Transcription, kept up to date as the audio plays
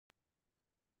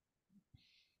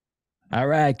All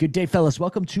right. Good day, fellas.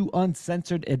 Welcome to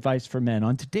Uncensored Advice for Men.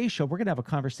 On today's show, we're going to have a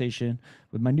conversation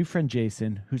with my new friend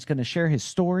Jason, who's going to share his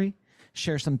story,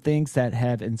 share some things that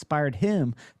have inspired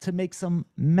him to make some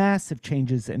massive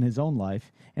changes in his own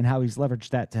life and how he's leveraged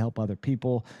that to help other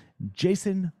people.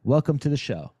 Jason, welcome to the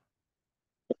show.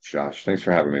 Josh, thanks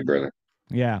for having me, brother.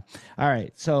 Yeah. All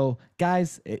right. So,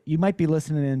 guys, you might be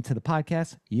listening in to the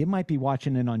podcast. You might be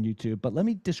watching it on YouTube, but let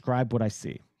me describe what I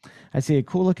see. I see a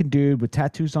cool looking dude with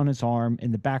tattoos on his arm.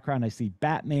 In the background, I see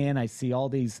Batman. I see all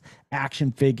these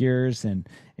action figures, and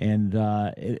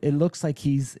it looks like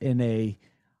he's in a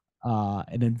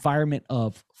an environment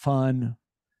of fun.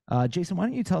 Jason, why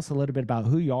don't you tell us a little bit about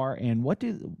who you are and why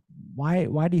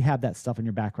do you have that stuff in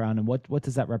your background and what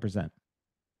does that represent?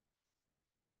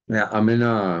 Yeah, I'm in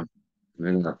an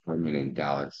apartment in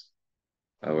Dallas.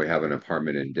 We have an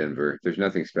apartment in Denver. There's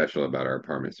nothing special about our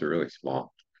apartments. They're really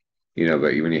small, but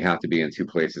when you have to be in two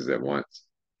places at once,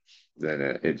 then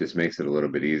it just makes it a little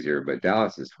bit easier. But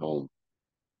Dallas is home.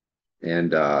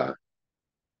 And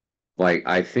like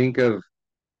I think of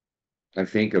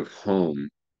home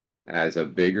as a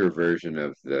bigger version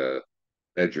of the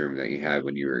bedroom that you had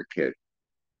when you were a kid,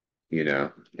 you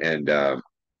know. And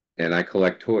and I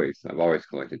collect toys. I've always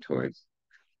collected toys.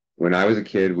 When I was a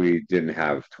kid, we didn't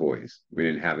have toys. We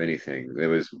didn't have anything. I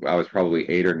was probably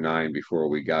 8 or 9 before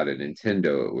we got a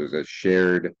Nintendo. It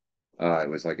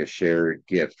was like a shared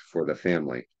gift for the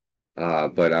family.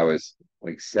 But I was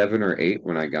like 7 or 8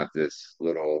 when I got this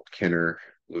little Kenner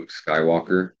Luke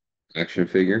Skywalker action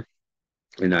figure,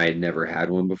 and I had never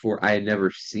had one before. I had never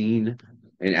seen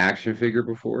an action figure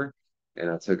before,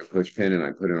 and I took a push pin and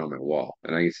I put it on my wall,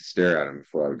 and I used to stare at him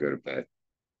before I would go to bed.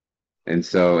 And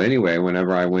so anyway,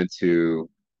 whenever I went to,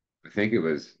 I think it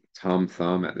was Tom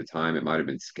Thumb at the time, it might have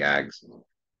been Skaggs.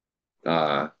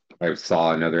 Uh, I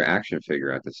saw another action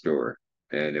figure at the store,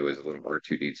 and it was a little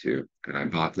R2D2, and I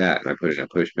bought that and I put it in a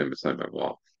push pin beside my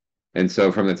wall. And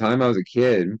so from the time I was a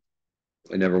kid,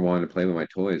 I never wanted to play with my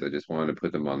toys. I just wanted to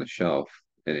put them on the shelf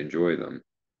and enjoy them.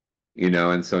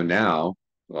 And so now,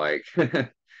 like,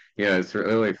 it's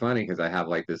really funny because I have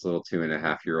like this little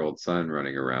 2.5-year-old son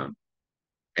running around.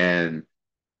 And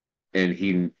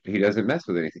he doesn't mess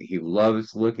with anything. He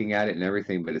loves looking at it and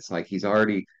everything, but it's like he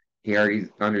already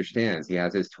understands. He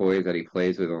has his toys that he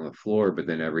plays with on the floor, but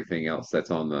then everything else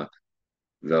that's on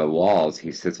the walls,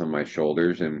 he sits on my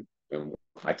shoulders and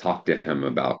I talk to him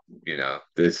about,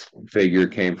 this figure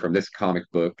came from this comic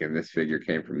book and this figure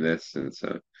came from this. And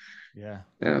so, Yeah.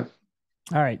 yeah.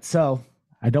 All right. So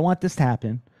I don't want this to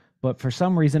happen, but for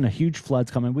some reason, a huge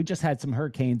flood's coming. We just had some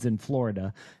hurricanes in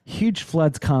Florida. Huge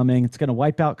floods coming. It's going to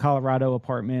wipe out Colorado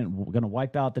apartment. We're going to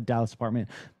wipe out the Dallas apartment.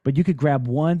 But you could grab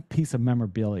one piece of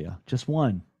memorabilia, just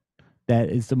one that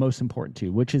is the most important to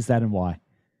you. Which is that and why?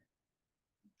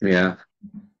 Yeah.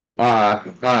 Uh,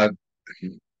 uh,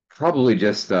 Probably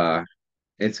just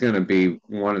it's gonna be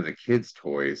one of the kids'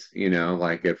 toys,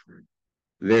 like if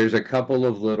there's a couple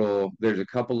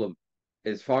of,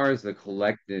 as far as the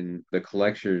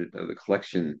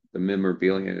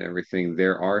memorabilia and everything,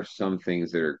 there are some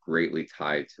things that are greatly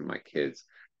tied to my kids.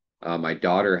 My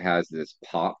daughter has this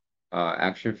pop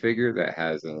action figure that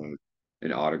has an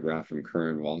autograph from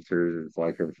Curran Walters. It's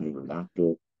like her favorite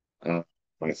actor. Uh,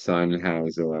 my son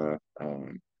has a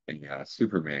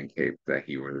Superman cape that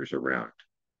he wears around.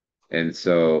 And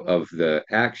so, of the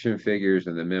action figures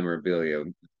and the memorabilia,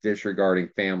 disregarding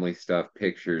family stuff,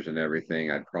 pictures, and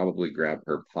everything, I'd probably grab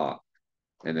her pop,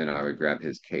 and then I would grab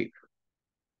his cape.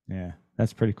 Yeah,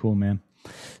 that's pretty cool, man.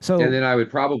 And So then I would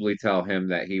probably tell him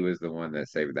that he was the one that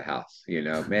saved the house.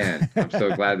 Man, I'm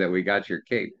so glad that we got your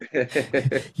cape.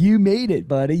 you made it,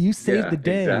 buddy. You saved the Yeah,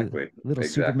 day, exactly. little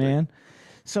Exactly. Superman.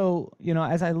 So,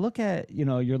 as I look at, your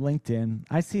LinkedIn,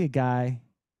 I see a guy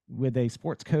with a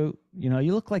sports coat. You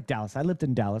look like Dallas. I lived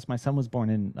in Dallas. My son was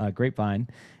born in Grapevine,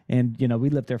 and we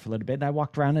lived there for a little bit. And I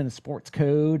walked around in a sports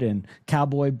coat and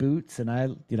cowboy boots, and I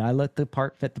let the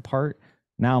part fit the part.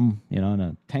 Now I'm, in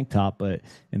a tank top, but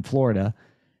in Florida.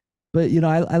 But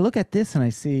I look at this and I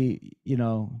see,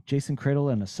 Jason Cradle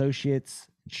and Associates,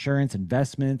 insurance,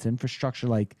 investments, infrastructure.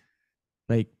 Like,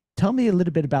 tell me a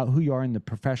little bit about who you are in the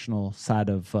professional side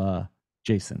of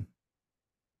Jason.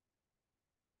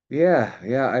 Yeah,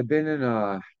 yeah. I've been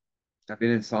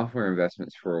in software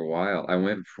investments for a while. I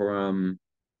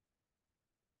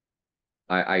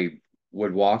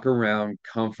would walk around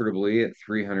comfortably at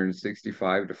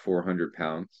 365 to 400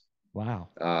 pounds. Wow.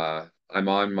 I'm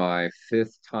on my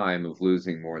fifth time of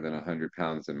losing more than 100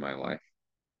 pounds in my life.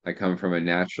 I come from a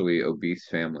naturally obese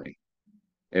family.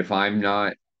 If I'm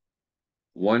not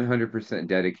 100%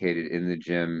 dedicated in the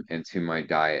gym and to my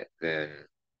diet, then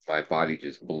my body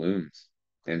just balloons.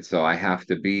 And so I have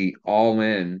to be all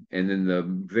in. And then the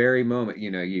very moment,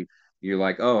 you're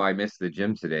like, oh, I missed the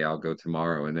gym today. I'll go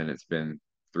tomorrow. And then it's been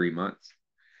 3 months.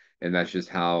 And that's just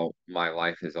how my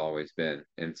life has always been.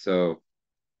 And so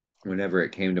whenever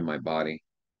it came to my body,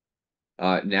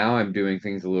 now I'm doing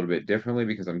things a little bit differently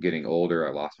because I'm getting older.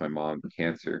 I lost my mom to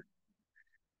cancer.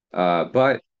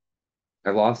 But I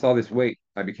lost all this weight.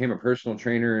 I became a personal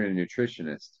trainer and a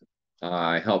nutritionist.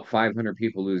 I helped 500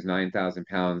 people lose 9,000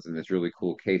 pounds in this really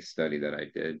cool case study that I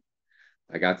did.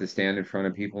 I got to stand in front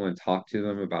of people and talk to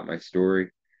them about my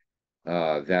story.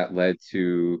 That led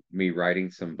to me writing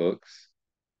some books.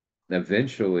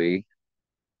 Eventually,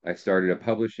 I started a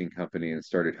publishing company and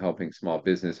started helping small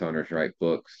business owners write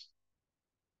books.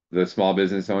 The small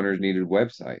business owners needed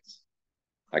websites.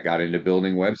 I got into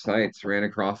building websites, ran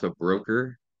across a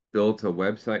broker, built a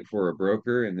website for a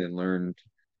broker, and then learned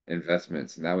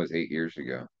investments. And that was 8 years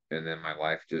ago. And then my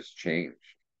life just changed.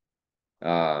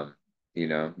 Um,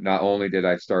 not only did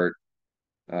I start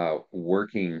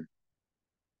working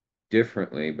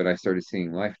differently, but I started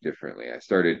seeing life differently. I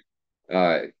started,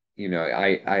 uh,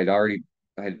 I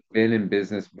had been in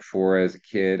business before as a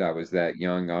kid. I was that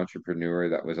young entrepreneur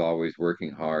that was always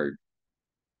working hard.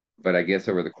 But I guess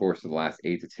over the course of the last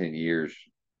 8 to 10 years,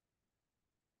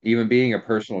 even being a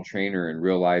personal trainer and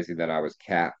realizing that I was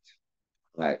capped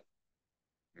at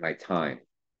my time,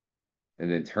 and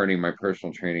then turning my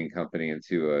personal training company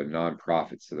into a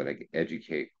nonprofit so that I could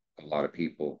educate a lot of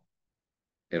people,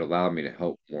 it allowed me to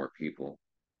help more people.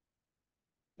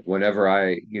 Whenever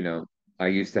I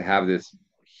used to have this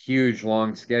huge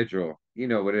long schedule. You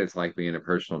know what it's like being a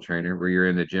personal trainer where you're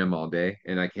in the gym all day.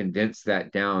 And I condensed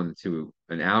that down to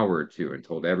an hour or two and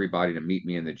told everybody to meet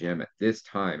me in the gym at this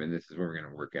time. And this is where we're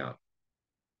going to work out.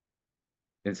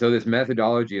 And so this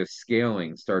methodology of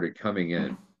scaling started coming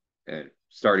in and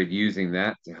started using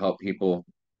that to help people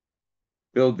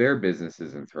build their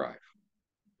businesses and thrive.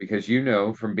 Because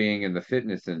from being in the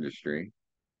fitness industry,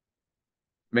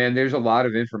 man, there's a lot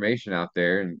of information out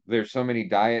there, and there's so many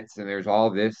diets, and there's all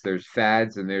this, there's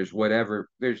fads, and there's whatever.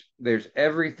 There's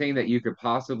everything that you could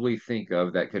possibly think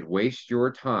of that could waste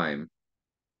your time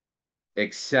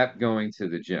except going to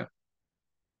the gym.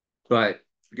 But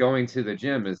going to the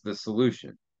gym is the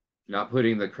solution. Not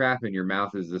putting the crap in your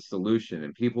mouth is the solution.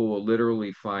 And people will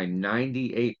literally find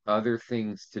 98 other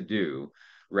things to do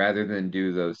rather than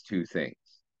do those two things.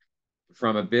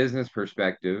 From a business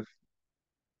perspective,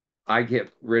 I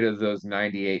get rid of those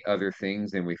 98 other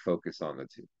things and we focus on the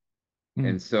two. Mm.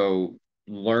 And so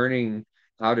learning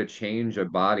how to change a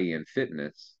body in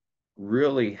fitness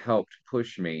really helped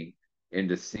push me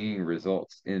into seeing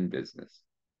results in business.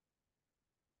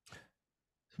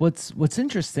 What's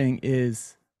interesting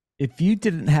is if you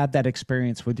didn't have that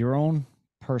experience with your own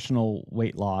personal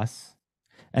weight loss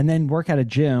and then work at a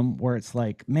gym where it's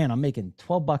like, man, I'm making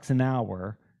 12 bucks an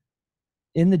hour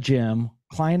in the gym,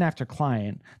 client after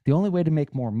client, the only way to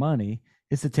make more money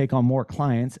is to take on more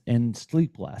clients and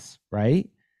sleep less, right?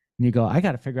 And you go, I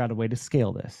got to figure out a way to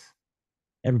scale this.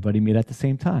 Everybody meet at the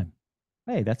same time.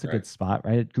 Hey, that's a Right. good spot,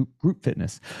 right? Group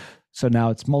fitness. So now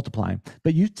it's multiplying.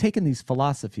 But you've taken these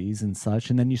philosophies and such,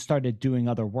 and then you started doing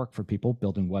other work for people,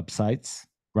 building websites,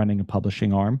 running a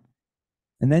publishing arm,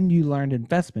 and then you learned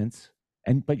investments.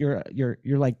 And but you're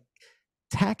like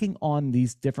tacking on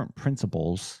these different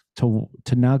principles to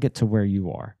now get to where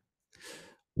you are.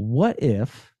 What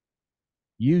if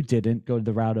you didn't go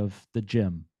the route of the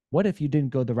gym? What if you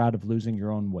didn't go the route of losing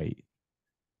your own weight?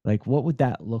 Like, what would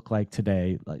that look like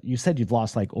today? Like you said, you've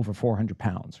lost like over 400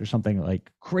 pounds or something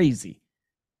like crazy.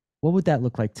 What would that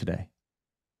look like today?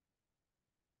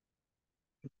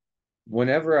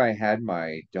 Whenever I had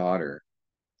my daughter,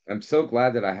 I'm so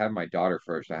glad that I had my daughter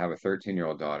first. I have a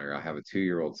 13-year-old daughter. I have a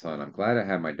 2-year-old son. I'm glad I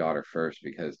had my daughter first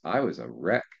because I was a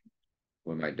wreck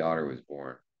when my daughter was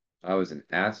born. I was an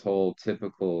asshole,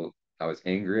 typical. I was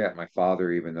angry at my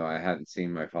father, even though I hadn't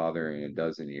seen my father in a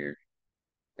dozen years.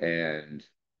 And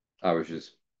I was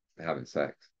just having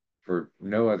sex for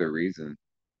no other reason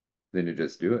than to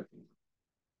just do it.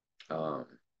 Um,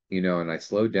 and I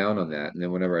slowed down on that. And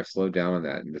then whenever I slowed down on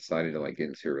that and decided to like get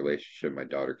into a relationship, my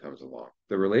daughter comes along.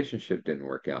 The relationship didn't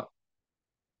work out,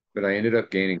 but I ended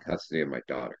up gaining custody of my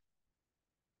daughter.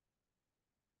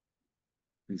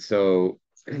 And so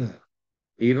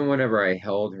even whenever I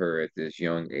held her at this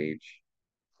young age,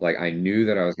 like I knew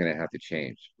that I was going to have to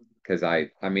change because I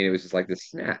mean, it was just like this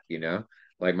snap.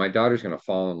 Like my daughter's going to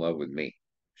fall in love with me.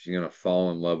 She's going to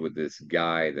fall in love with this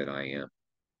guy that I am.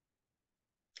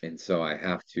 And so I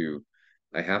have to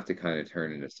kind of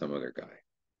turn into some other guy.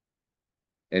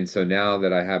 And so now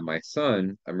that I have my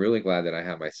son, I'm really glad that I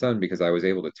have my son because I was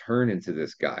able to turn into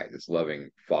this guy, this loving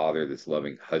father, this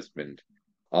loving husband,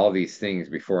 all these things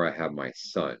before I have my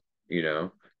son, you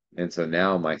know? And so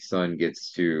now my son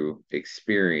gets to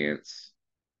experience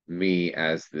me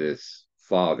as this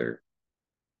father,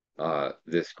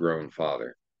 this grown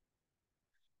father.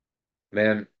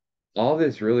 Man, all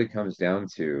this really comes down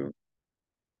to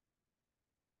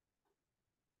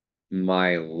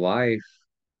my life.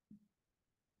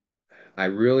 I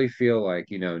really feel like,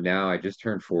 now I just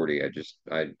turned 40.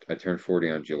 I turned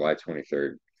 40 on July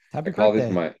 23rd. I Happy call this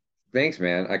birthday. my Thanks,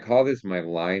 man. I call this my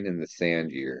line in the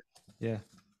sand year. Yeah.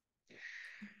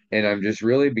 And I'm just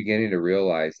really beginning to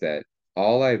realize that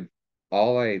all I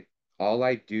all I all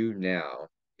I do now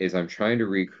is I'm trying to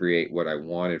recreate what I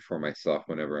wanted for myself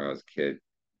whenever I was a kid.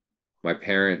 My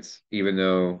parents, even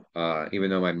though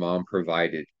my mom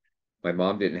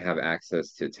didn't have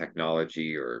access to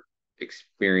technology or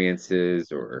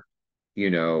experiences or you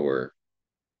know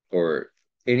or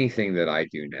anything that I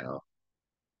do now.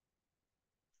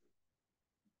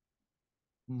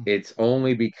 Mm. It's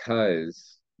only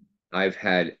because I've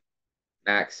had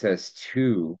access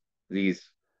to these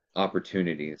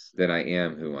opportunities that I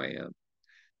am who I am.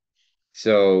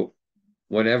 So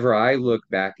whenever I look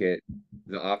back at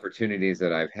the opportunities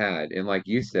that I've had, and like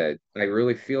you said, I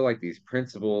really feel like these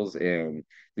principles and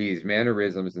these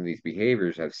mannerisms and these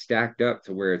behaviors have stacked up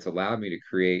to where it's allowed me to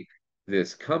create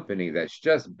this company that's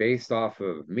just based off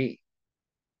of me.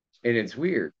 And it's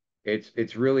weird.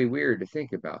 It's really weird to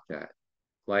think about that.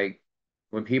 Like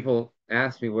when people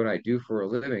ask me what I do for a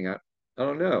living, I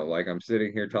don't know. Like I'm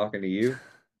sitting here talking to you.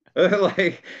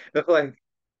 like like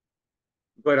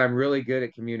but I'm really good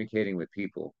at communicating with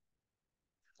people.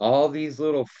 All these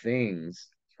little things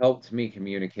helped me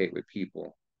communicate with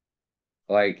people.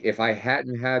 Like if I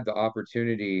hadn't had the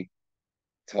opportunity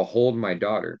to hold my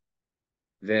daughter,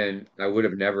 then I would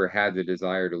have never had the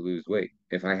desire to lose weight.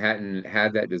 If I hadn't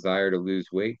had that desire to lose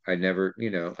weight, I never,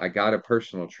 I got a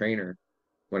personal trainer.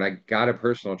 When I got a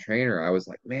personal trainer, I was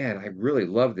like, man, I really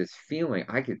love this feeling.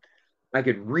 I could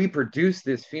reproduce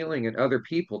this feeling in other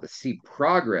people to see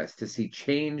progress, to see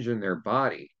change in their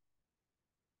body.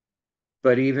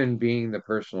 But even being the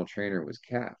personal trainer was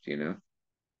capped.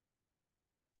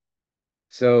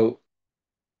 So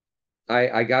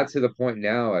I got to the point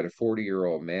now at a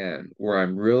 40-year-old man where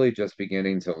I'm really just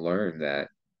beginning to learn that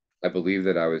I believe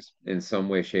that I was in some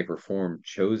way, shape, or form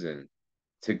chosen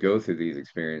to go through these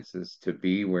experiences to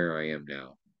be where I am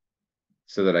now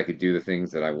so that I could do the things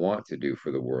that I want to do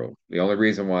for the world. The only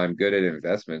reason why I'm good at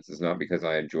investments is not because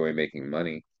I enjoy making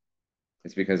money.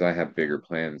 It's because I have bigger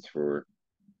plans for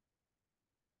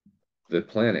the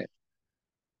planet.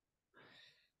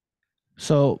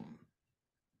 So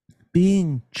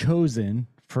being chosen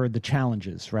for the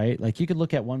challenges, right? Like you could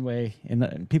look at one way,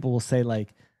 and people will say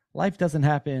like, life doesn't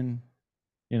happen,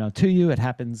 to you. It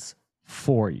happens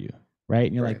for you, right?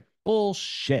 And you're like, Right.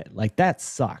 bullshit. Like that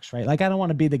sucks, right? Like I don't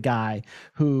want to be the guy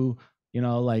who,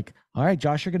 like, all right,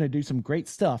 Josh, you're gonna do some great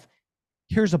stuff.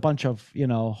 Here's a bunch of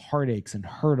heartaches and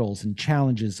hurdles and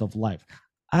challenges of life.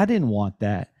 I didn't want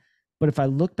that, but if I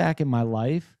look back in my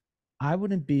life, I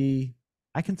wouldn't be.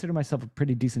 I consider myself a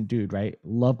pretty decent dude, right?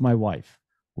 Love my wife,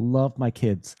 love my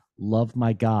kids, love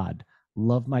my God,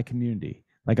 love my community.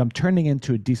 Like I'm turning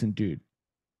into a decent dude.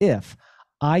 If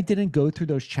I didn't go through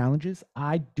those challenges,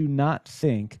 I do not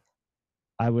think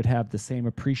I would have the same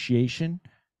appreciation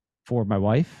for my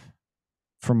wife,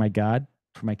 for my God,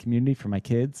 for my community, for my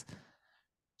kids.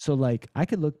 So like I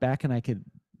could look back and I could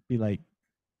be like,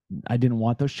 I didn't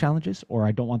want those challenges, or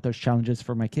I don't want those challenges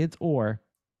for my kids, or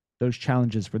those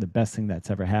challenges were the best thing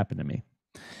that's ever happened to me.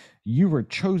 You were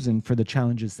chosen for the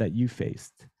challenges that you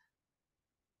faced.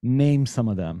 Name some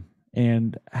of them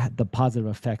and the positive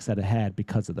effects that it had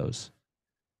because of those.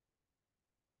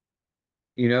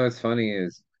 What's funny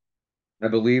is I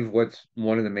believe what's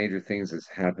one of the major things that's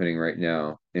happening right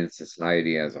now in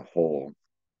society as a whole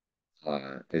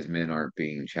is men aren't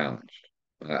being challenged.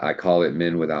 I call it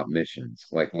men without missions,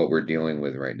 like what we're dealing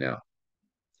with right now.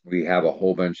 We have a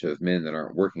whole bunch of men that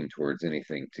aren't working towards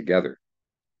anything together.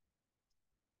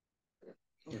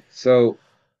 So,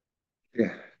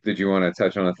 yeah, did you want to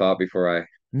touch on a thought before I?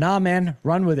 Nah, man,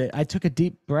 run with it. I took a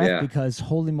deep breath Yeah, because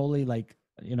holy moly, like,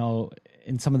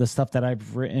 in some of the stuff that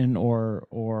I've written or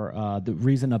the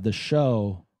reason of the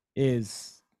show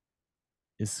is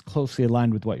is closely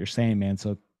aligned with what you're saying, man.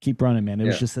 So keep running, man. It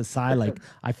was yeah, just a sigh, like,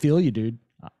 I feel you, dude.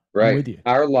 I'm right. with you.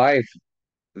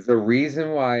 The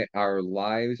reason why our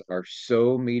lives are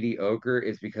so mediocre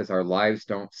is because our lives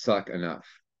don't suck enough.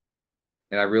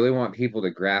 And I really want people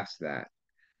to grasp that.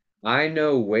 I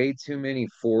know way too many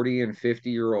 40 and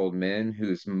 50-year-old men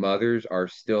whose mothers are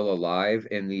still alive,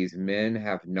 and these men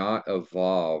have not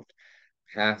evolved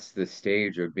past the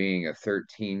stage of being a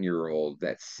 13-year-old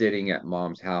that's sitting at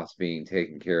mom's house being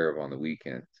taken care of on the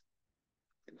weekends.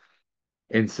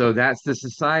 And so that's the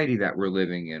society that we're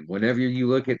living in. Whenever you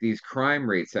look at these crime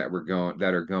rates that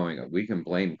are going up, we can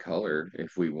blame color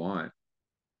if we want,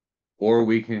 or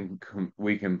we can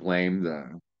blame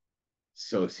the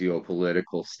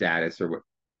socio-political status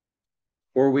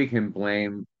or we can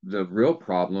blame the real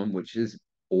problem, which is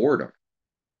boredom.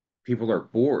 People are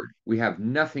bored. We have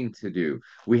nothing to do.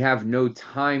 We have no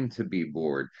time to be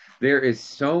bored. There is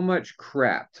so much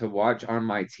crap to watch on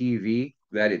my TV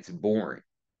that it's boring.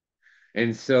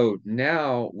 And so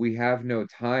now we have no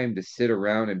time to sit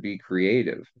around and be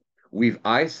creative. We've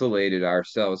isolated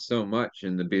ourselves so much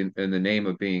in the name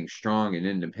of being strong and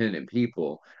independent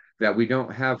people that we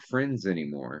don't have friends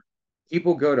anymore.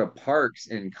 People go to parks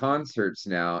and concerts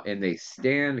now and they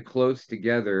stand close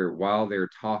together while they're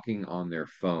talking on their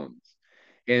phones.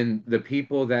 And the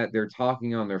people that they're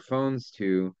talking on their phones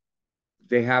to,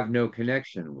 they have no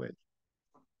connection with.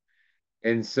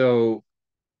 And so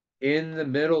in the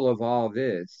middle of all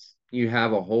this, you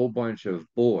have a whole bunch of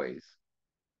boys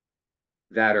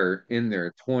that are in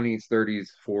their 20s, 30s,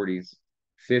 40s,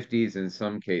 50s in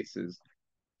some cases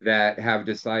that have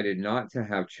decided not to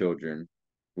have children.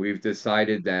 We've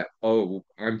decided that, oh,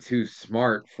 I'm too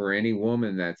smart for any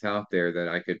woman that's out there that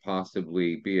I could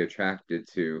possibly be attracted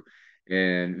to.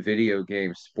 And video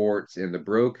game sports and the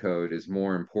bro code is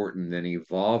more important than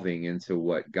evolving into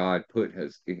what God put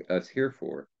us here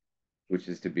for, which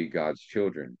is to be God's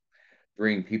children,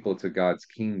 bring people to God's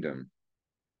kingdom,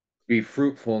 be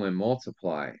fruitful and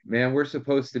multiply. Man, we're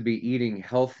supposed to be eating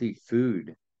healthy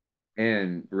food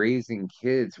and raising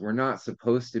kids. We're not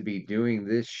supposed to be doing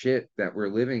this shit that we're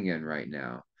living in right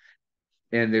now.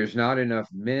 And there's not enough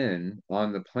men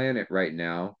on the planet right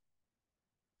now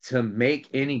to make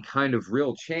any kind of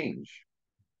real change.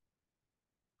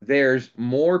 There's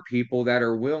more people that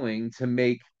are willing to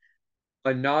make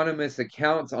anonymous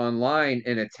accounts online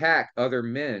and attack other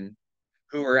men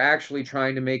who are actually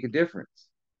trying to make a difference.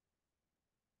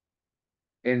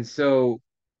 And so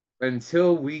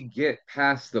until we get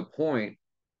past the point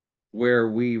where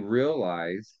we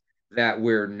realize that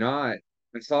we're not,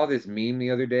 I saw this meme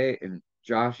the other day, and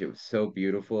Josh, it was so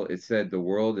beautiful. It said the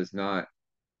world is not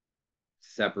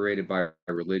separated by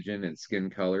religion and skin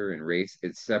color and race,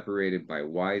 it's separated by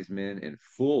wise men and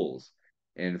fools.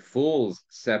 And fools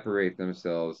separate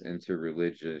themselves into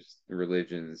religious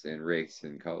religions and race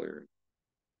and color.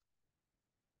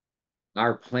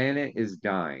 Our planet is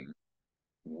dying.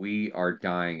 We are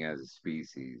dying as a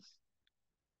species.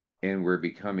 And we're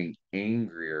becoming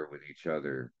angrier with each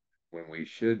other when we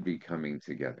should be coming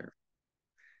together.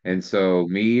 And so,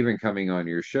 me even coming on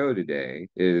your show today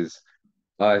is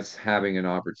us having an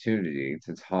opportunity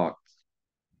to talk,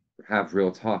 have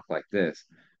real talk like this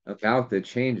about the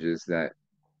changes that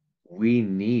we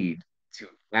need to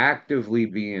actively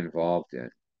be involved in.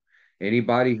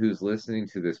 Anybody who's listening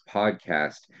to this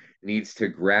podcast needs to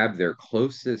grab their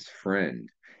closest friend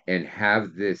and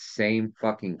have this same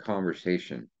fucking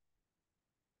conversation.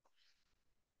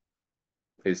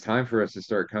 It's time for us to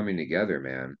start coming together,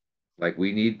 man. Like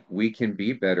we can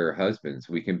be better husbands,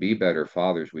 we can be better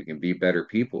fathers, we can be better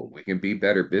people, we can be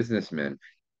better businessmen.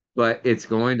 But it's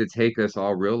going to take us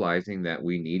all realizing that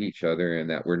we need each other and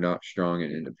that we're not strong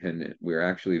and independent. We're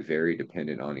actually very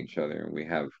dependent on each other, and we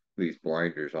have these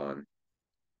blinders on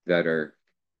that are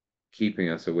keeping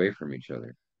us away from each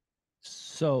other.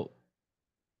 So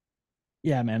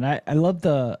yeah, man, I love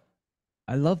the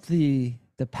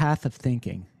path of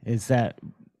thinking is that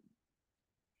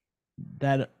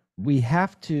we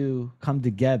have to come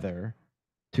together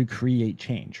to create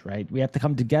change, right? We have to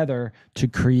come together to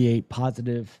create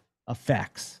positive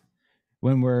effects.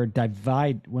 When we're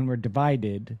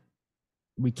divided,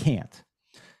 we can't.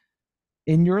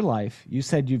 In your life, you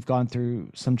said you've gone through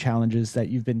some challenges, that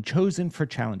you've been chosen for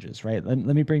challenges, right? Let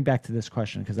me bring back to this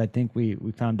question because I think we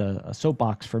found a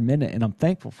soapbox for a minute and I'm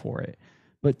thankful for it.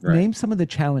 But Right. name some of the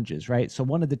challenges, right? So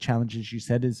one of the challenges you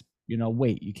said is,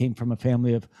 weight. You came from a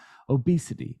family of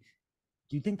obesity.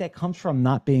 Do you think that comes from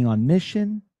not being on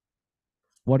mission?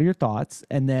 What are your thoughts?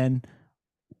 And then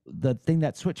the thing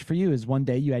that switched for you is one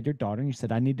day you had your daughter and you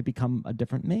said, I need to become a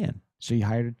different man. So you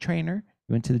hired a trainer,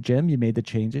 you went to the gym, you made the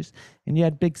changes, and you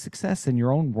had big success in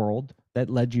your own world that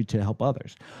led you to help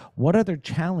others. What other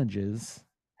challenges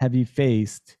have you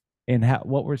faced, and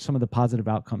what were some of the positive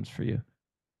outcomes for you?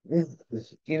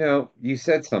 You know, you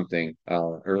said something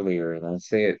earlier, and I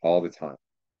say it all the time.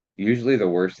 Usually the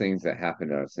worst things that happen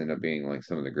to us end up being like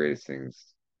some of the greatest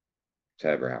things to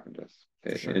ever happen to us. For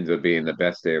It sure. ends up being the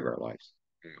best day of our lives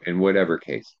in whatever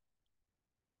case.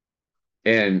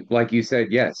 And like you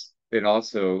said, yes, it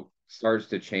also starts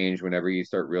to change whenever you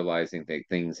start realizing that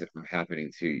things are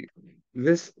happening to you.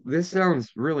 This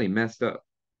sounds really messed up,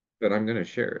 but I'm going to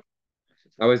share it.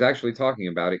 I was actually talking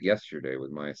about it yesterday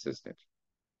with my assistant.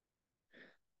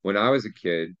 When I was a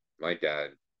kid, my dad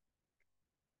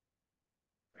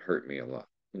hurt me a lot.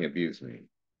 He abused me.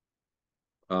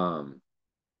 Um,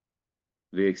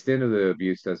 the extent of the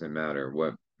abuse doesn't matter.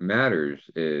 What matters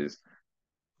is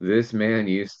this man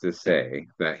used to say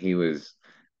that he was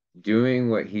doing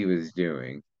what he was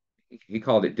doing. He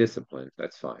called it discipline.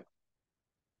 That's fine.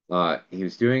 He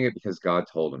was doing it because God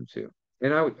told him to.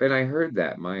 And I heard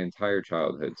that my entire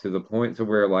childhood to the point to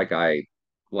where like I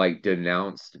like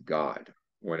denounced God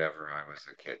whenever I was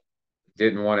a kid.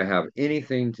 Didn't want to have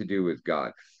anything to do with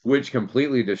God, which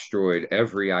completely destroyed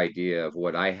every idea of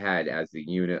what I had as the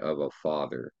unit of a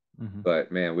father. Hmm.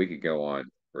 But man, we could go on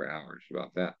for hours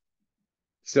about that.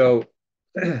 So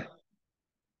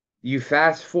you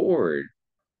fast forward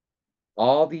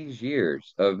all these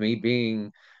years of me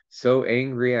being so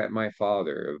angry at my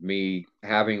father, of me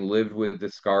having lived with the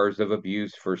scars of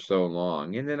abuse for so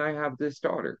long. And then I have this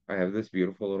daughter. I have this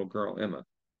beautiful little girl, Emma.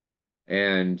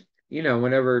 And,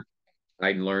 whenever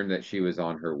I learned that she was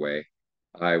on her way,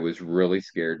 I was really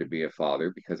scared to be a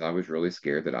father because I was really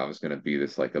scared that I was going to be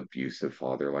this like abusive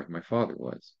father like my father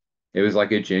was. It was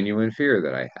like a genuine fear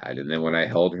that I had. And then when I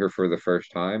held her for the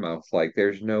first time, I was like,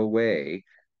 there's no way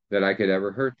that I could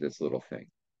ever hurt this little thing.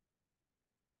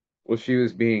 Well, she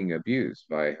was being abused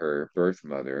by her birth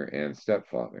mother and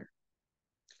stepfather.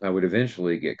 I would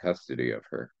eventually get custody of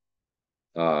her,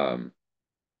 um,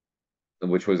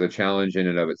 which was a challenge in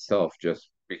and of itself, just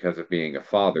because of being a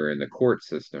father in the court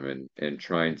system and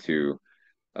trying to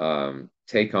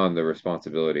take on the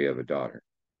responsibility of a daughter.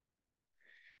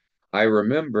 I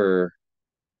remember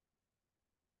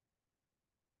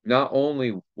not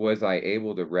only was I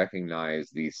able to recognize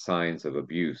these signs of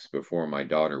abuse before my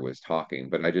daughter was talking,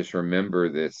 but I just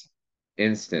remember this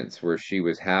instance where she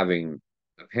was having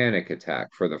a panic attack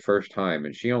for the first time,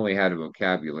 and she only had a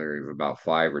vocabulary of about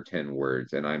 5 or 10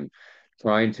 words. And I'm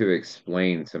trying to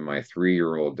explain to my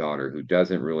 3-year-old daughter who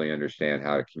doesn't really understand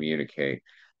how to communicate,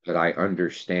 but I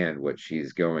understand what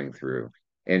she's going through.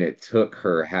 And it took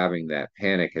her having that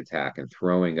panic attack and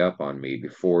throwing up on me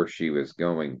before she was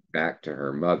going back to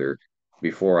her mother,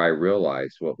 before I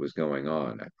realized what was going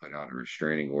on. I put out a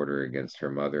restraining order against her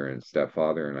mother and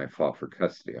stepfather, and I fought for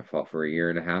custody. I fought for a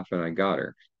year and a half, and I got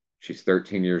her. She's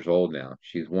 13 years old now.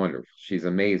 She's wonderful. She's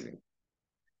amazing.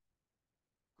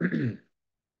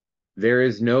 There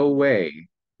is no way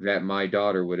that my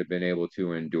daughter would have been able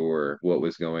to endure what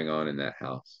was going on in that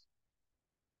house.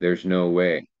 There's no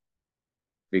way,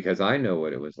 because I know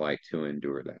what it was like to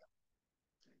endure that.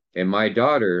 And my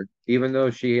daughter, even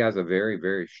though she has a very,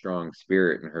 very strong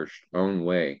spirit in her own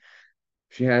way,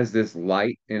 she has this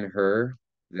light in her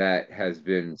that has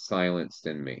been silenced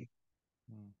in me.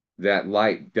 That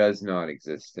light does not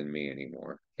exist in me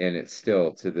anymore. And it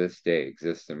still, to this day,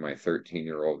 exists in my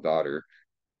 13-year-old daughter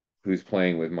who's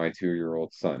playing with my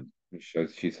 2-year-old son. It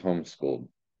shows she's homeschooled.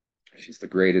 She's the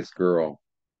greatest girl.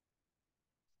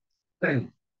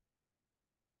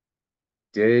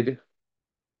 Did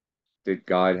did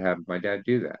God have my dad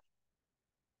do that?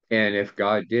 And if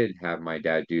God did have my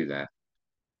dad do that,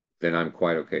 then I'm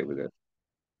quite okay with it.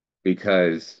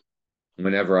 Because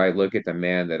whenever I look at the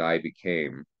man that I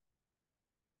became,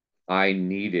 I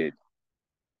needed,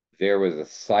 there was a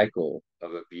cycle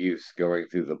of abuse going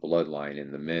through the bloodline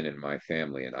in the men in my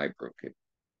family, and I broke it.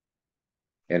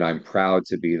 And I'm proud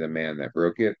to be the man that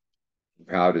broke it. I'm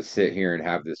proud to sit here and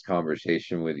have this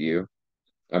conversation with you.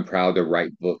 I'm proud to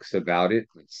write books about it,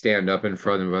 stand up in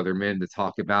front of other men to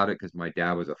talk about it because my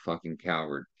dad was a fucking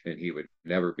coward and he would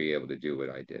never be able to do what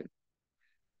I did.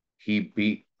 He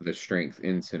beat the strength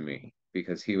into me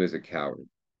because he was a coward.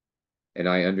 And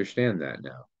I understand that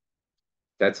now.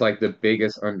 That's like the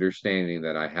biggest understanding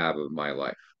that I have of my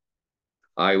life.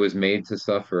 I was made to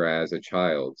suffer as a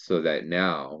child so that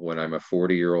now, when I'm a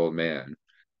 40-year-old man,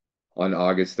 on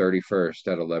August 31st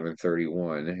at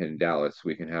 11:31 in Dallas,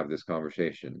 we can have this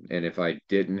conversation. And if I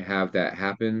didn't have that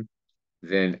happen,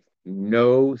 then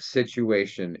no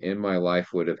situation in my life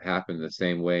would have happened the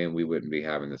same way, and we wouldn't be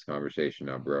having this conversation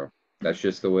now, bro. That's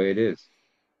just the way it is.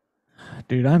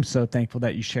 Dude, I'm so thankful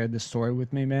that you shared this story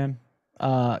with me, man.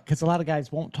 Because a lot of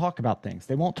guys won't talk about things.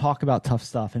 They won't talk about tough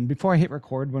stuff. And before I hit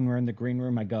record, when we're in the green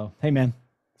room, I go, "Hey, man,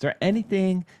 is there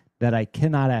anything that I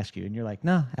cannot ask you. And you're like,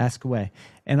 no, ask away.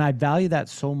 And I value that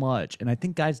so much. And I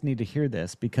think guys need to hear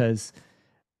this because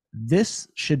this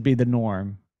should be the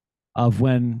norm of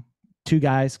when two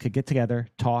guys could get together,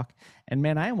 talk. And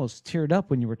man, I almost teared up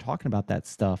when you were talking about that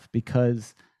stuff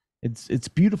because it's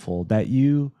beautiful that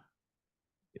you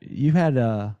had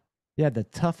a you had the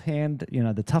tough hand,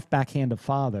 the tough backhand of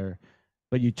father,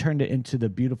 but you turned it into the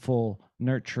beautiful,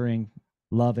 nurturing,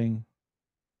 loving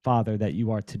father that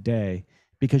you are today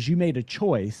because you made a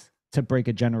choice to break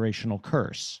a generational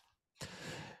curse.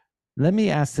 Let me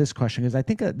ask this question because I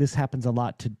think this happens a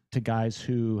lot to guys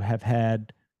who have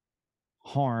had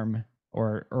harm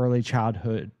or early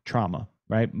childhood trauma,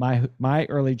 right? My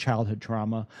early childhood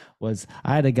trauma was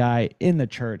I had a guy in the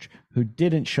church who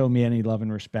didn't show me any love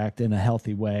and respect in a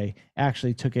healthy way,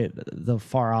 actually took it the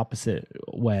far opposite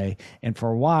way. And for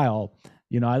a while,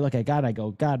 I look at God and I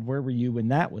go, God, where were you when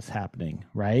that was happening,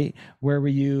 right? Where were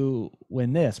you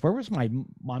when this? Where was my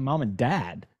mom and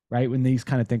dad? Right, when these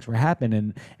kind of things were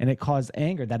happening, and it caused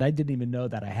anger that I didn't even know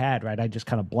that I had. Right, I just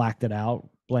kind of blanked it out,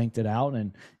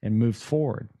 and moved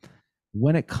forward.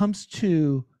 When it comes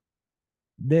to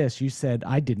this, you said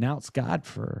I denounced God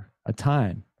for a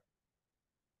time,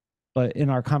 but in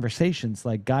our conversations,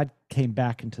 like God came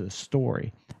back into the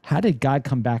story. How did God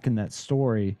come back in that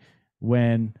story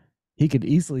when he could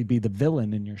easily be the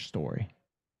villain in your story?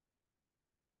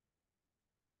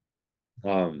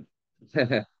 Um,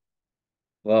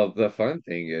 well, the fun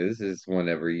thing is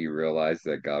whenever you realize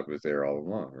that God was there all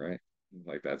along, right?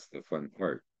 Like that's the fun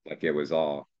part. Like it was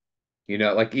all,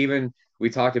 like even we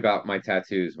talked about my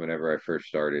tattoos whenever I first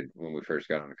started, when we first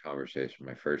got on a conversation.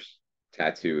 My first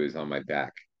tattoo is on my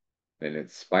back, and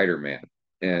it's Spider-Man.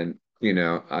 And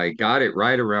I got it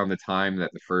right around the time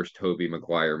that the first Tobey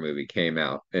Maguire movie came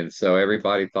out. And so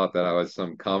everybody thought that I was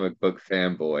some comic book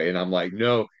fanboy. And I'm like,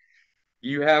 no,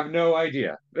 you have no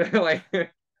idea. Like,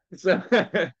 so,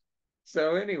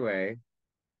 so anyway,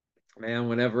 man,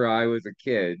 whenever I was a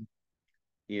kid,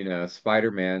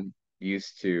 Spider-Man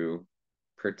used to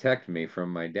protect me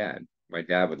from my dad. My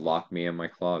dad would lock me in my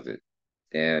closet.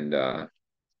 And,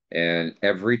 and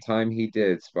every time he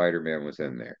did, Spider-Man was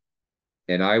in there.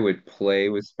 And I would play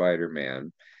with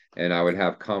Spider-Man and I would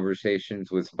have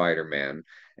conversations with Spider-Man.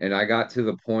 And I got to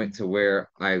the point to where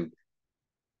I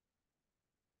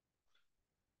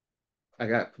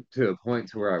got to a point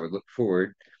to where I would look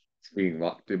forward to being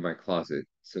locked in my closet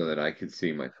so that I could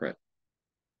see my friend.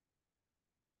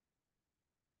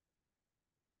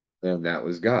 And that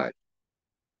was God.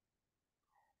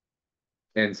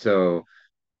 And so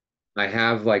I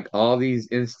have like all these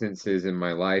instances in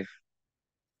my life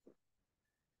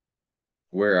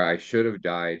where I should have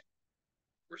died,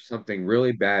 where something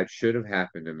really bad should have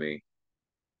happened to me.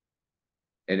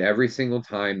 And every single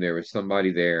time there was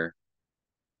somebody there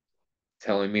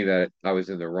telling me that I was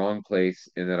in the wrong place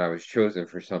and that I was chosen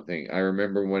for something. I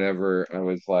remember whenever I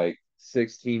was like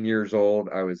 16 years old,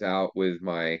 I was out with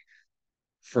my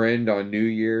friend on New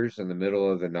Year's in the middle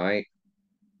of the night,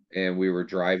 and we were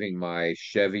driving my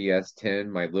Chevy S10,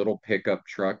 my little pickup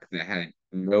truck that had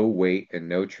no weight and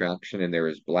no traction, and there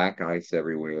was black ice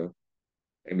everywhere.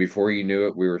 And before you knew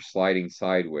it, we were sliding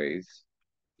sideways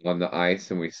on the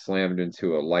ice and we slammed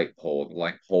into a light pole. The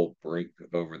light pole broke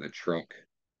over the truck.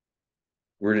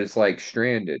 We're just like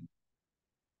stranded.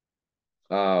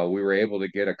 We were able to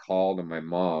get a call to my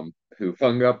mom, who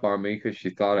hung up on me because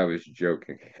she thought I was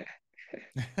joking.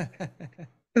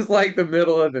 It's like the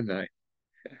middle of the night.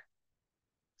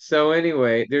 So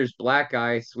anyway, there's black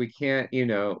ice. We can't,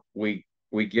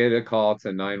 we get a call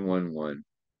to 911.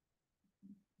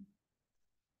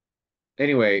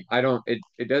 Anyway,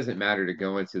 it doesn't matter to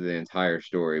go into the entire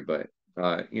story, but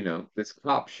this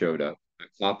cop showed up, a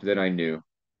cop that I knew,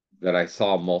 that I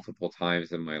saw multiple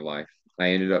times in my life. I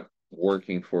ended up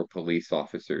working for police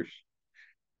officers.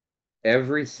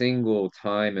 Every single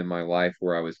time in my life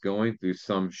where I was going through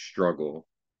some struggle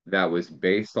that was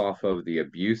based off of the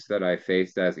abuse that I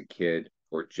faced as a kid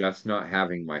or just not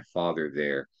having my father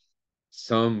there,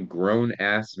 some grown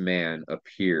ass man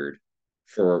appeared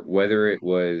for whether it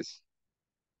was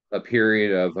a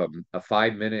period of a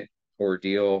 5 minute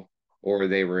ordeal or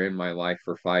they were in my life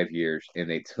for 5 years and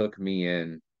they took me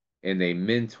in and they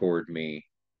mentored me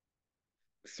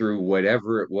through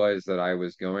whatever it was that I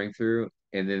was going through,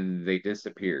 and then they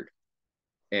disappeared.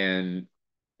 And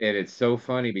it's so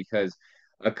funny because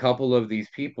a couple of these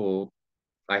people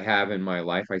I have in my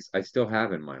life, I still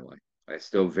have in my life. I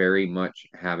still very much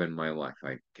have in my life.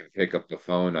 I can pick up the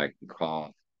phone, I can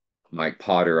call Mike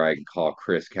Potter, I can call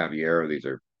Chris Caballero. These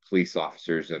are police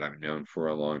officers that I've known for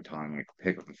a long time. I can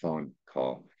pick up the phone,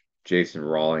 call. Jason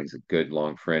Rawlings, a good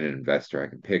long friend and investor. I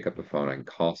can pick up the phone, I can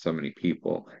call so many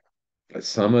people. But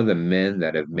some of the men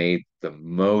that have made the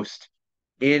most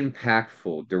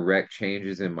impactful direct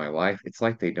changes in my life, it's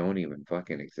like they don't even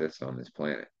fucking exist on this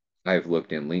planet. I've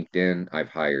looked in LinkedIn, I've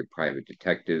hired private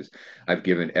detectives, I've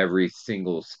given every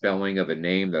single spelling of a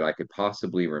name that I could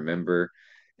possibly remember,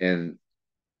 and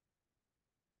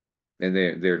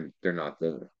they're not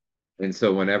there. And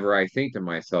so whenever I think to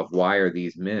myself, why are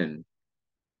these men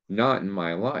not in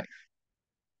my life?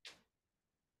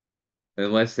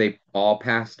 Unless they all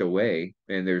passed away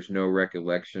and there's no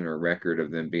recollection or record of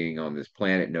them being on this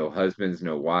planet, no husbands,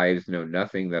 no wives, no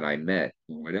nothing that I met,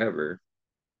 whatever.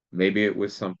 Maybe it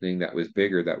was something that was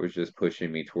bigger that was just pushing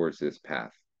me towards this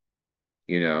path,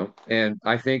 you know? And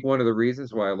I think one of the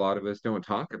reasons why a lot of us don't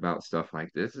talk about stuff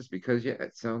like this is because, yeah,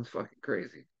 it sounds fucking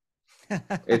crazy.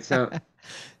 It sounds,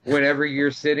 whenever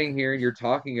you're sitting here and you're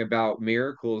talking about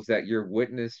miracles that you're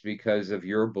witnessed because of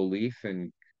your belief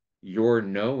and your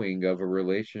knowing of a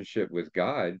relationship with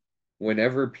God,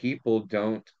 whenever people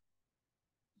don't,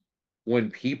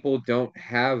 when people don't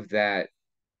have that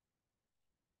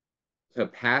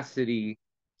capacity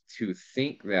to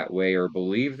think that way or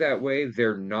believe that way,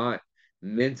 they're not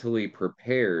mentally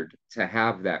prepared to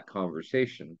have that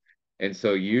conversation. And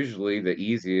so usually the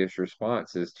easiest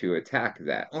response is to attack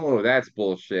that. Oh, that's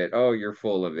bullshit. Oh, you're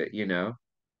full of it, you know?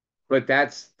 But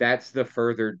that's the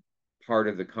further part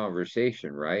of the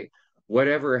conversation, right?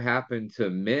 Whatever happened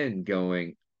to men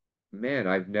going, man,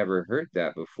 I've never heard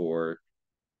that before.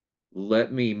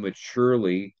 Let me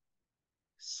maturely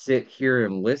sit here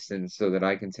and listen so that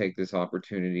I can take this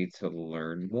opportunity to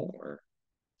learn more.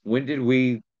 When did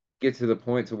we get to the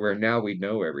point to where now we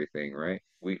know everything, right?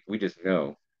 We just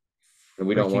know, and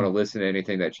we don't want to Freaking listen to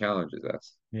anything that challenges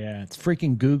us. yeah, it's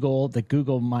freaking Google. The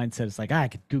Google mindset is like, I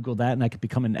could Google that and I could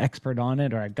become an expert on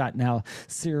it, or I got now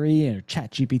Siri or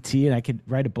Chat GPT and I could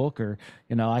write a book, or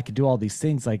I could do all these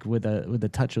things like with a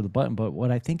touch of the button. But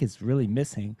what I think is really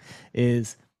missing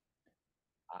is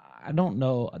I don't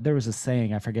know. There was a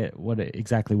saying, I forget what it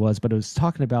exactly was, but it was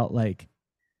talking about like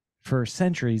for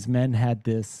centuries, men had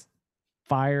this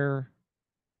fire,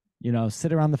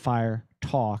 sit around the fire,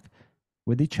 talk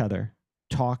with each other,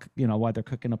 talk, while they're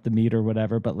cooking up the meat or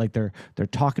whatever, but like they're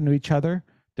talking to each other,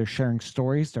 they're sharing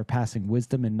stories, they're passing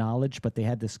wisdom and knowledge, but they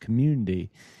had this community.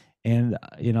 And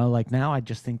like now I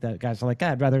just think that guys are like,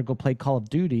 I'd rather go play Call of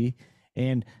Duty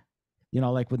and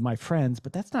like with my friends,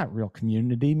 but that's not real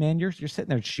community, man. You're sitting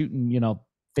there shooting,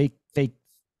 fake, fake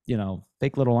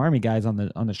little army guys on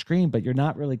the screen, but you're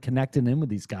not really connecting in with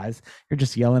these guys. You're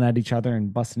just yelling at each other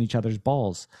and busting each other's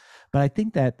balls. But I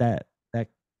think that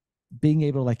being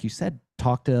able, like you said,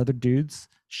 talk to other dudes,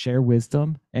 share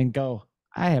wisdom, and go,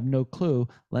 I have no clue.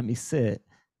 Let me sit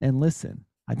and listen.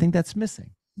 I think that's missing.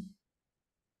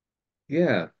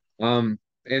 Yeah. And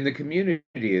the community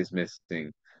is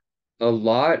missing. A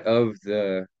lot of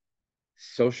the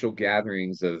social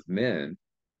gatherings of men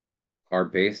are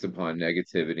based upon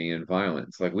negativity and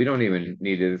violence. Like we don't even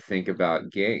need to think about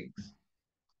gangs.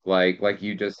 Like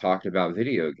you just talked about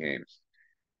video games.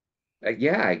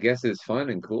 Yeah, I guess it's fun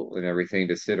and cool and everything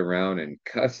to sit around and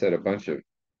cuss at a bunch of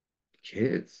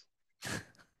kids.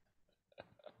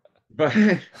 But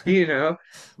you know,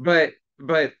 but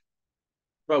but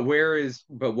but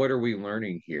what are we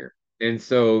learning here? And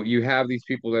so you have these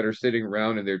people that are sitting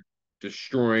around and they're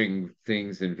destroying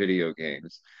things in video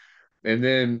games. And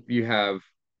then you have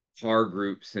car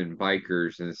groups and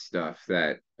bikers and stuff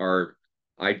that are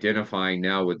identifying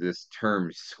now with this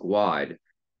term squad,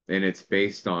 and it's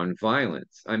based on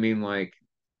violence. I mean, like,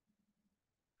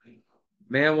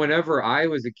 man, whenever I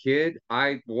was a kid,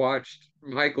 I watched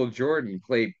Michael Jordan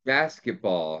play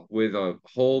basketball with a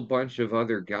whole bunch of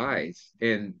other guys.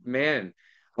 And man,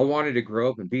 I wanted to grow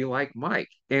up and be like Mike.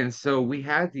 And so we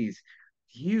had these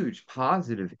huge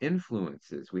positive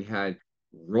influences. We had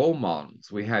role models.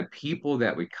 We had people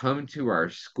that would come to our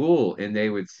school and they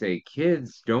would say,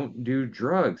 kids, don't do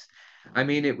drugs. I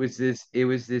mean, it was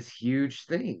this huge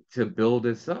thing to build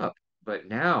us up. But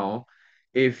now,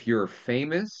 if you're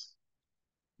famous,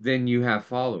 then you have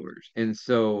followers. And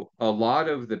so a lot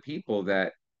of the people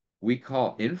that we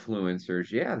call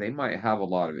influencers, yeah, they might have a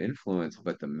lot of influence,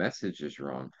 but the message is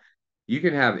wrong. You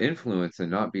can have influence and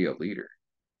not be a leader.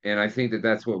 And I think that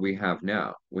that's what we have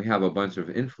now. We have a bunch of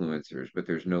influencers, but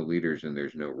there's no leaders and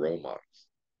there's no role models.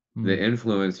 The Mm.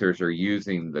 influencers are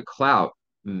using the clout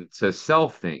to sell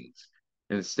things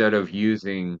instead of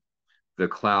using the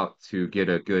clout to get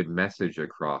a good message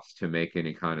across to make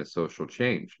any kind of social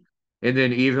change. And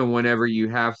then even whenever you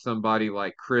have somebody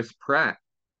like Chris Pratt,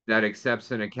 that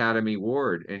accepts an Academy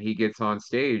Award, and he gets on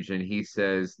stage and he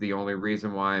says, the only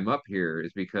reason why I'm up here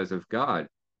is because of God.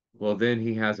 Well, then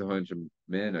he has a bunch of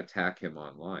men attack him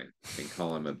online and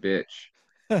call him a bitch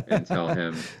and tell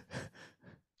him.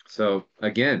 So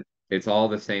again, it's all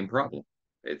the same problem.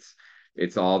 It's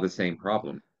it's all the same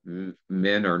problem.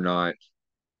 Men are not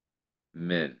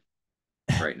men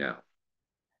right now.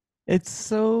 It's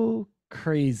so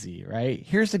crazy, right?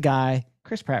 Here's a guy,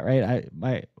 Chris Pratt, right?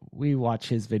 We watch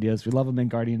his videos. We love him in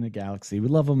Guardian of the Galaxy. We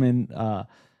love him in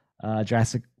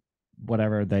Jurassic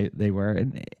whatever they were.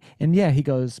 And yeah, he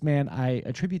goes, "Man, I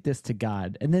attribute this to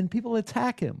God." And then people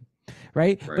attack him,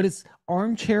 right? But Right, it's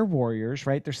armchair warriors,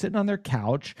 right? They're sitting on their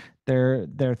couch, their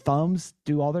thumbs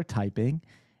do all their typing,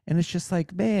 and it's just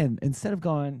like, man, instead of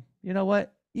going, "You know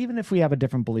what? Even if we have a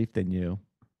different belief than you,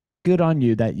 good on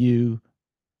you that you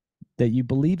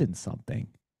believe in something,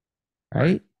 right.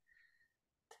 right?"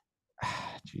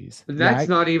 Jeez. And Yeah.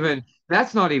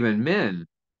 that's not even men.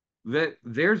 That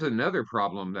there's another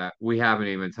problem that we haven't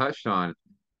even touched on.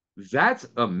 That's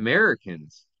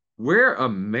Americans. We're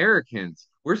Americans.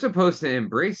 We're supposed to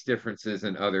embrace differences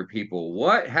in other people.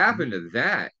 What happened to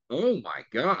that? Oh my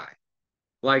God.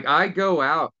 Like I go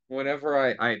out whenever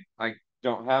I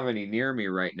don't have any near me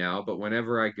right now, but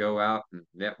whenever I go out and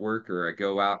network or I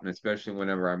go out and especially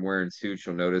whenever I'm wearing suits,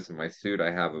 you'll notice in my suit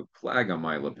I have a flag on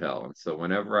my lapel. And so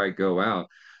whenever I go out,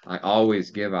 I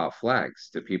always give out flags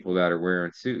to people that are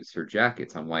wearing suits or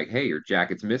jackets. I'm like, hey, your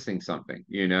jacket's missing something,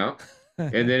 you know?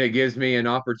 And then it gives me an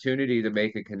opportunity to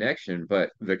make a connection.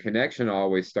 But the connection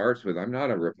always starts with I'm not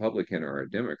a Republican or a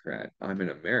Democrat. I'm an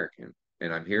American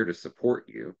and I'm here to support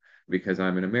you because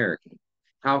I'm an American.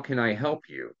 How can I help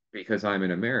you? Because I'm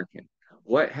an American.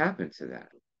 What happened to that?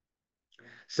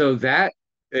 So that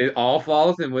it all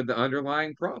falls in with the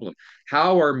underlying problem.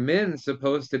 How are men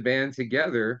supposed to band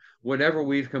together whenever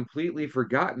we've completely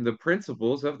forgotten the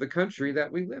principles of the country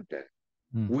that we lived in?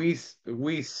 Hmm.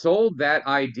 We sold that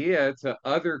idea to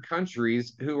other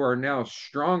countries who are now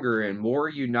stronger and more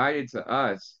united to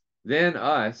us than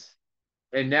us,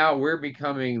 and now we're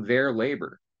becoming their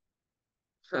labor.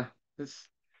 This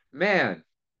man,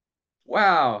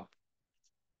 wow.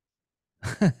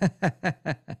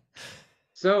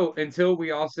 So until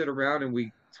we all sit around and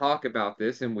we talk about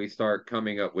this and we start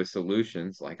coming up with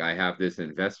solutions, like I have this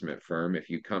investment firm. If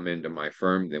you come into my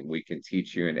firm, then we can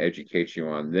teach you and educate you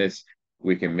on this.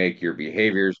 We can make your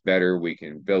behaviors better. We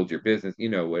can build your business,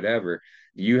 whatever.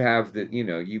 You have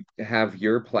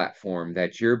your platform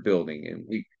that you're building, and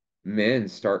we men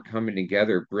start coming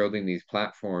together, building these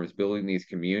platforms, building these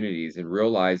communities, and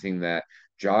realizing that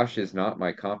Josh is not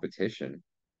my competition.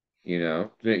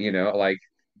 Like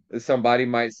somebody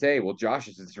might say, well, Josh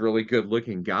is this really good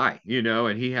looking guy,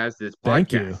 and he has this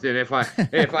Thank you. podcast.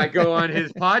 And if I go on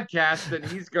his podcast, then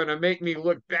he's gonna make me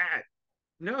look bad.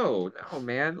 No, no,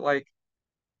 man. Like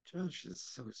Josh is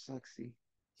so sexy.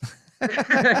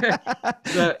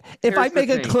 the If I Here's the make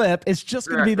a thing. clip, it's just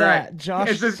going to Right, be right. that. It's Josh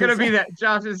just says gonna be that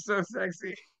Josh is so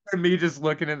sexy. And me just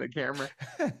looking in the camera.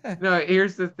 No,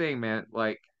 here's the thing, man.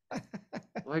 Like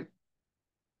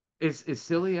as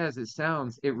silly as it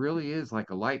sounds, it really is like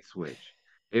a light switch.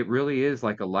 It really is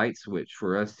like a light switch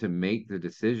for us to make the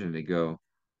decision to go,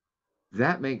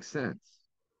 that makes sense,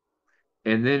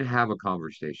 and then have a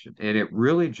conversation. And it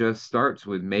really just starts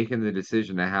with making the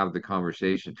decision to have the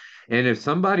conversation. And if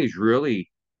somebody's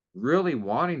really, really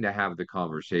wanting to have the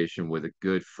conversation with a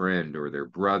good friend or their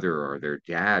brother or their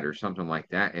dad or something like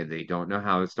that, and they don't know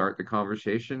how to start the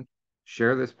conversation,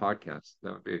 share this podcast.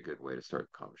 That would be a good way to start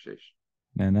the conversation.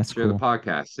 Man, that's Share the cool.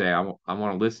 podcast. Say, I want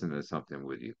to listen to something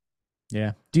with you.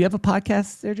 Yeah. Do you have a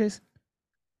podcast there, Jason?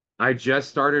 I just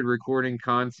started recording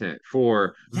content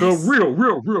for the Yes.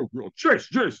 real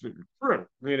Jason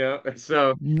Cradle.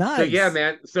 So yeah, Nice.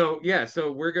 man.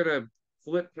 So we're gonna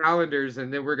flip calendars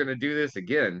and then we're gonna do this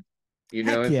again. Heck And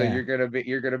so yeah.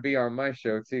 you're gonna be on my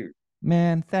show too.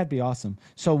 Man, that'd be awesome.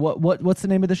 So what's the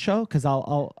name of the show? Because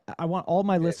I want all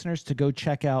my listeners to go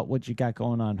check out what you got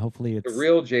going on. Hopefully The it's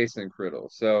real Jason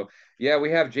Criddle. So yeah, we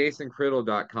have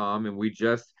jasoncriddle.com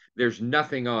and there's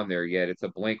nothing on there yet. It's a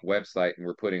blank website and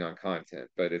we're putting on content,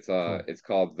 but cool. it's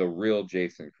called The Real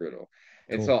Jason Criddle.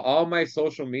 And Cool. so all my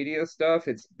social media stuff,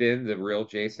 it's been The Real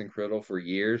Jason Criddle for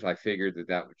years. I figured that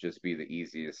that would just be the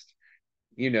easiest.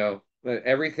 But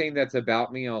everything that's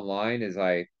about me online is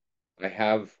I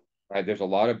have there's a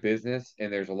lot of business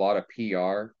and there's a lot of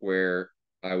PR where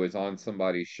I was on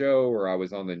somebody's show or I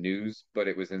was on the news, but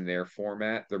it was in their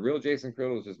format. The real Jason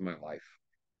Cradle is just my life.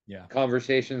 Yeah.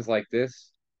 Conversations like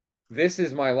this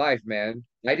is my life, man.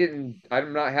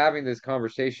 I'm not having this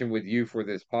conversation with you for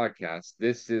this podcast.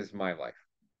 This is my life.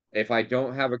 If I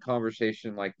don't have a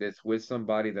conversation like this with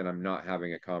somebody, then I'm not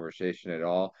having a conversation at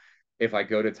all. If I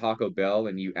go to Taco Bell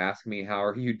and you ask me, how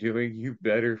are you doing? You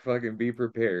better fucking be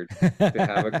prepared to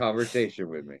have a conversation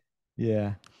with me.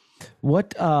 Yeah.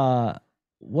 What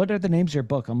what are the names of your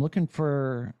book? I'm looking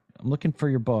for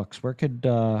your books. Where could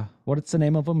what is the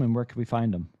name of them and where could we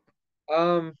find them?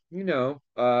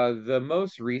 The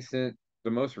most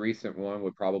recent one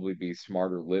would probably be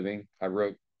Smarter Living. I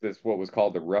wrote this what was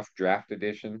called the rough draft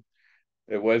edition.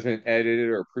 It wasn't edited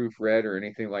or proofread or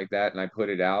anything like that, and I put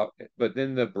it out. But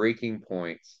then the breaking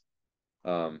points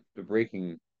are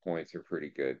pretty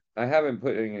good. I haven't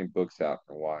put any books out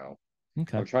in a while.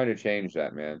 Okay. I'm trying to change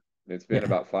that, man. It's been Yeah.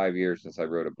 about 5 years since I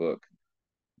wrote a book.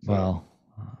 So Well,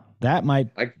 that might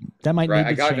I that might right, need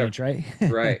I to got into change,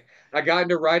 right? right. I got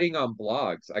into writing on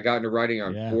blogs. I got into writing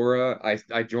on Yeah. Quora.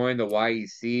 I joined the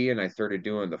YEC and I started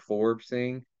doing the Forbes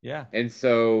thing. Yeah. And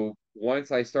so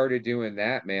once I started doing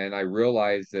that, man, I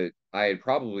realized that I had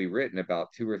probably written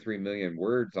about 2 or 3 million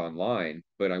words online,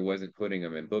 but I wasn't putting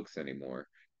them in books anymore.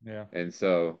 Yeah. And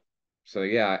so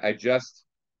yeah, I just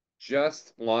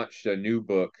launched a new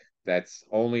book that's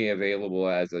only available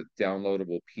as a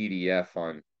downloadable PDF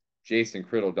on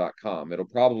jasoncriddle.com. It'll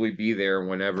probably be there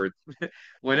whenever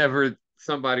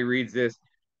somebody reads this,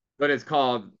 but it's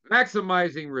called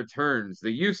Maximizing Returns: The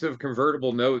Use of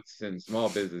Convertible Notes in Small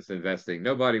Business Investing.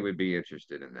 Nobody would be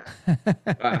interested in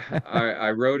that. I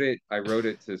wrote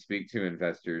it to speak to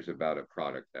investors about a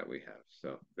product that we have.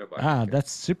 So nobody Ah, cares.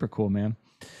 that's super cool, man.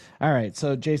 All right.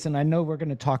 So Jason, I know we're going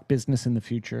to talk business in the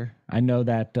future. I know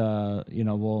that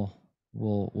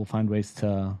we'll find ways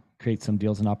to create some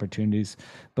deals and opportunities.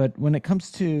 But when it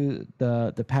comes to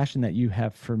the passion that you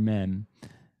have for men,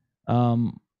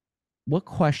 um what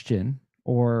question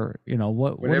or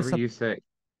what is Whatever some you say.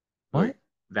 Look,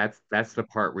 what? that's the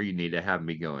part where you need to have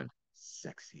me going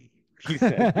sexy. You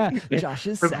said Josh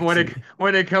is sexy.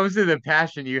 when it comes to the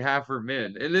passion you have for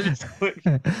men, and then it's quick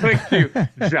to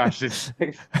Josh is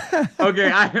sexy.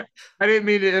 Okay, I didn't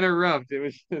mean to interrupt. It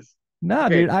was just No,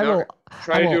 dude, okay. Now I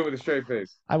try to do it will with a straight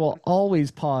face. I will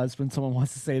always pause when someone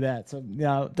wants to say that. So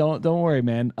yeah, don't worry,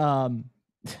 man.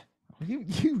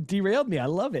 You derailed me. I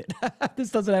love it.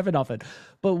 This doesn't happen often.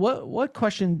 But what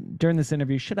question during this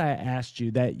interview should I have asked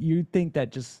you that you think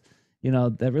that just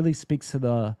that really speaks to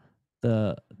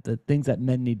the things that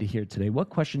men need to hear today?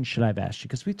 What question should I have asked you?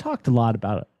 Because we talked a lot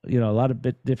about a lot of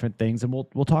bit different things, and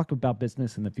we'll talk about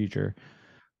business in the future.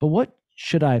 But what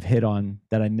should I have hit on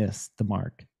that I missed the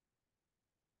mark?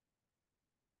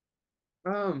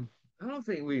 Um, I don't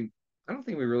think we I don't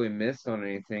think we really missed on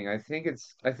anything. I think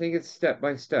it's step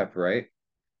by step, right?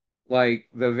 Like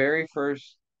the very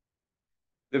first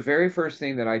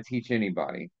thing that I teach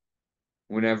anybody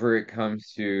whenever it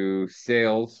comes to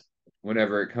sales,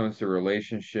 whenever it comes to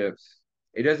relationships,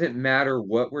 it doesn't matter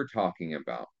what we're talking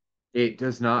about. It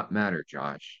does not matter,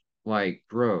 Josh. Like,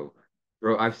 bro,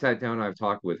 I've sat down, I've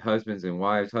talked with husbands and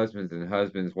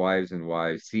husbands,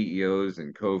 wives, CEOs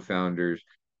and co-founders,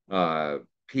 uh,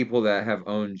 people that have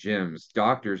owned gyms,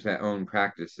 doctors that own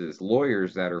practices,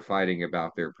 lawyers that are fighting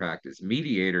about their practice,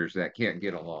 mediators that can't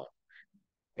get along.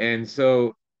 And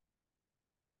so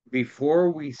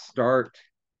before we start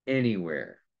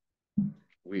anywhere,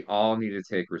 we all need to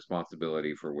take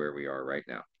responsibility for where we are right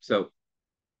now. So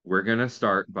we're going to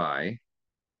start by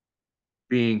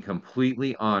being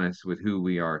completely honest with who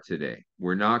we are today.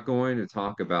 We're not going to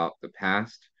talk about the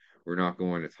past. We're not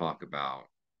going to talk about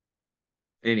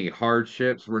any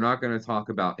hardships. We're not going to talk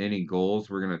about any goals.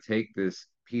 We're going to take this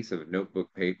piece of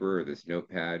notebook paper or this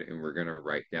notepad and we're going to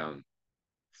write down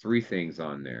three things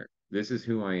on there. This is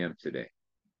who I am today.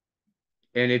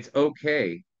 And it's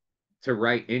okay to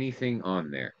write anything on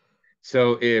there.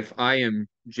 So if I am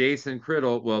Jason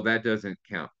Criddle, well, that doesn't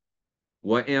count.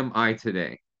 What am I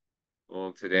today?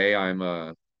 Well, today I'm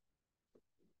a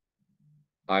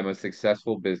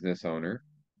successful business owner.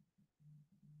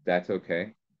 That's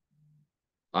okay.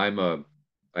 I'm a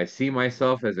I see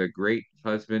myself as a great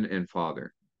husband and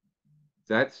father.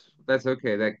 That's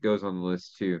okay. That goes on the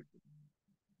list too.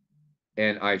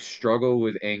 And I struggle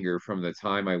with anger from the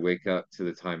time I wake up to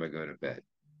the time I go to bed.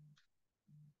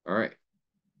 All right.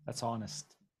 That's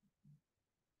honest.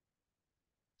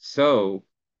 So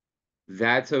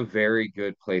that's a very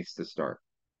good place to start.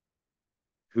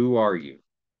 Who are you?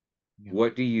 Yeah.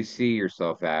 What do you see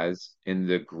yourself as in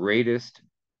the greatest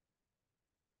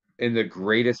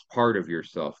part of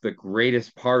yourself? The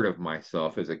greatest part of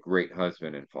myself is a great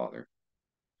husband and father.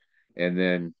 And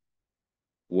then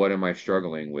what am I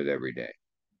struggling with every day?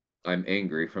 I'm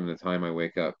angry from the time I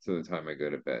wake up to the time I go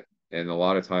to bed. And a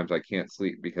lot of times I can't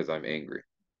sleep because I'm angry.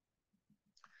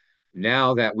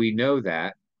 Now that we know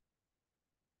that,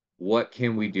 what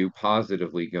can we do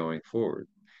positively going forward?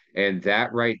 And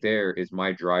that right there is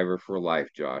my driver for life,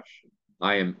 Josh.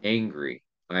 I am angry.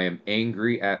 I am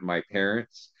angry at my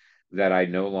parents that I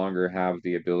no longer have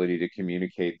the ability to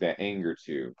communicate that anger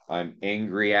to. I'm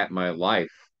angry at my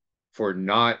life for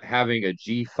not having a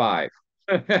G5.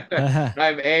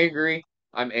 I'm angry.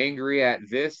 I'm angry at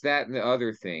this, that, and the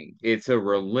other thing. It's a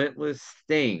relentless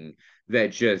thing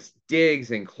that just digs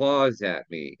and claws at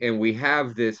me. And we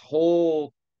have this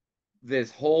whole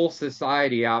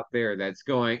society out there that's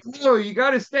going, no, you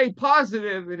got to stay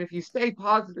positive. And if you stay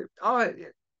positive, oh,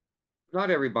 not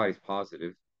everybody's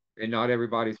positive, and not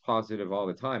everybody's positive all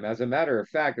the time. As a matter of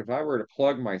fact, if I were to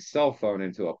plug my cell phone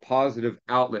into a positive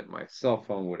outlet, my cell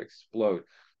phone would explode.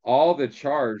 All the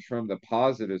charge from the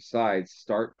positive side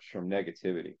starts from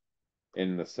negativity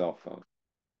in the cell phone.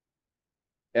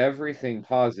 Everything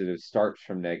positive starts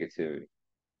from negativity.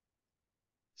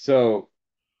 So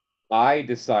I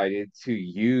decided to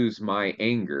use my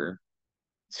anger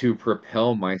to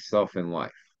propel myself in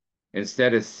life.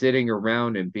 Instead of sitting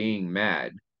around and being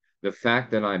mad, the fact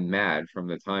that I'm mad from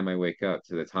the time I wake up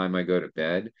to the time I go to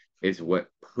bed is what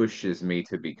pushes me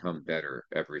to become better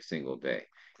every single day.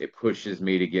 It pushes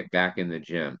me to get back in the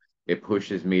gym. It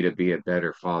pushes me to be a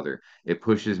better father. It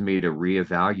pushes me to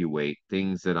reevaluate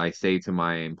things that I say to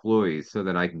my employees so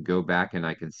that I can go back and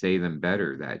I can say them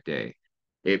better that day.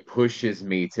 It pushes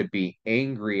me to be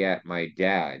angry at my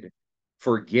dad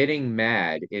for getting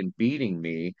mad and beating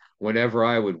me whenever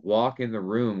I would walk in the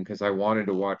room because I wanted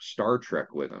to watch Star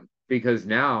Trek with him. Because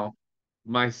now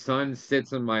my son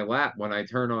sits in my lap when I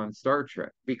turn on Star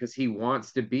Trek because he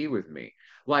wants to be with me.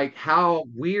 Like, how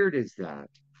weird is that?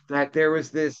 That there was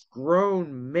this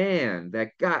grown man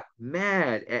that got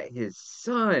mad at his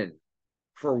son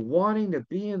for wanting to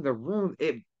be in the room.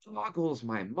 It boggles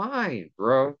my mind,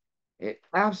 bro. It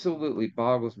absolutely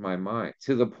boggles my mind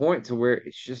to the point to where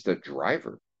it's just a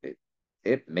driver.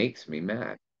 It makes me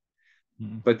mad.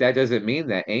 Mm. But that doesn't mean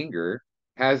that anger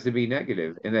has to be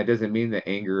negative, and that doesn't mean that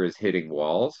anger is hitting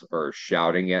walls or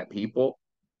shouting at people.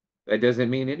 That doesn't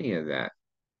mean any of that.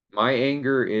 My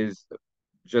anger is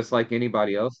just like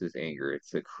anybody else's anger.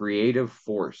 It's a creative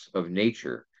force of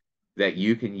nature that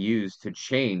you can use to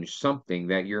change something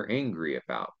that you're angry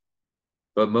about.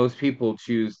 But most people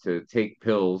choose to take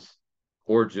pills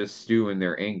or just stew in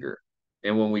their anger.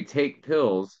 And when we take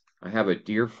pills, I have a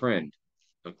dear friend,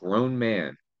 a grown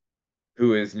man,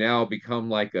 who has now become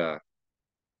like a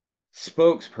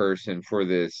spokesperson for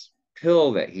this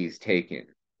pill that he's taken,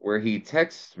 where he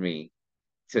texts me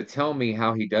to tell me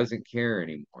how he doesn't care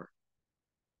anymore.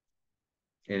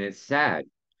 And it's sad.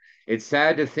 It's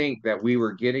sad to think that we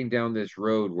were getting down this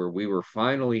road where we were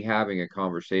finally having a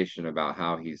conversation about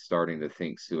how he's starting to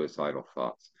think suicidal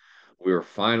thoughts. We were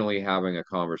finally having a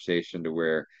conversation to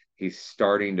where he's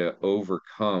starting to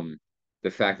overcome the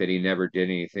fact that he never did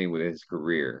anything with his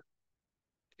career.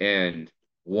 And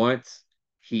once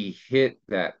he hit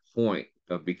that point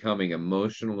of becoming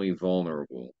emotionally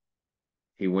vulnerable,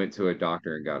 he went to a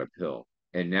doctor and got a pill,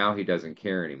 and now he doesn't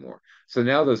care anymore. So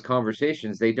now those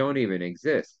conversations, they don't even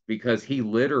exist because he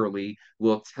literally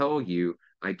will tell you,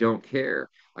 I don't care.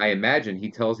 I imagine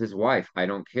he tells his wife, I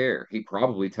don't care. He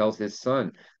probably tells his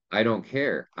son, I don't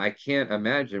care. I can't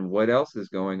imagine what else is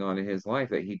going on in his life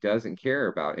that he doesn't care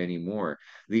about anymore.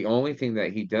 The only thing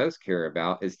that he does care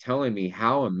about is telling me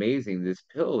how amazing this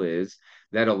pill is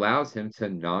that allows him to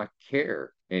not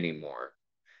care anymore.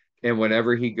 And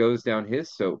whenever he goes down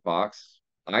his soapbox,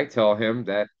 I tell him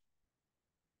that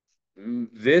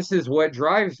this is what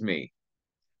drives me.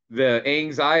 The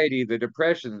anxiety, the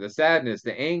depression, the sadness,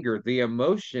 the anger, the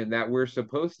emotion that we're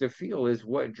supposed to feel is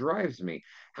what drives me.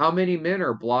 How many men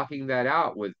are blocking that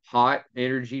out with pot,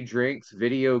 energy drinks,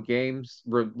 video games,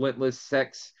 relentless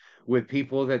sex with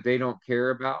people that they don't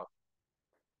care about?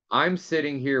 I'm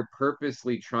sitting here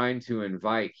purposely trying to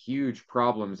invite huge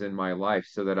problems in my life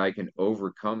so that I can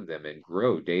overcome them and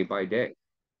grow day by day.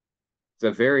 It's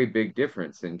a very big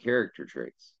difference in character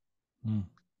traits. Mm.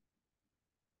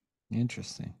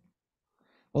 Interesting.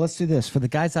 Well, let's do this. For the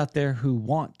guys out there who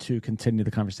want to continue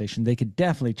the conversation, they could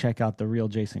definitely check out the real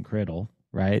Jason Criddle,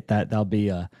 right? That'll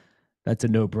be that's a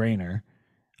no-brainer.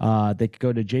 They could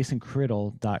go to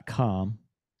jasoncriddle.com,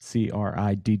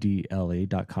 CRIDDLE.com,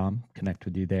 connect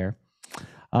with you there.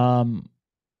 Um,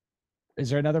 is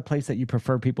there another place that you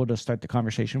prefer people to start the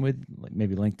conversation with, like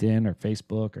maybe LinkedIn or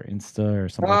Facebook or Insta or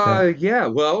something like that? Yeah,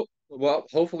 well,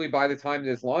 hopefully by the time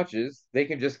this launches, they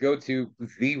can just go to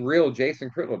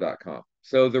therealjasoncriddle.com.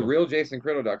 So Cool.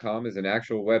 therealjasoncriddle.com is an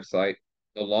actual website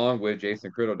along with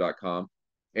jasoncriddle.com.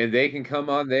 And they can come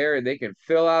on there and they can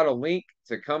fill out a link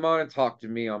to come on and talk to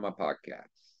me on my podcast.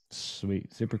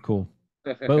 Sweet. Super cool.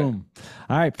 Boom.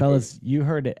 All right, fellas, you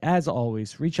heard it. As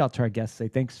always, reach out to our guests. Say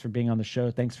thanks for being on the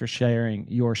show. Thanks for sharing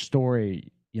your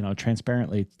story,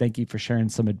 transparently. Thank you for sharing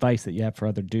some advice that you have for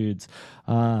other dudes.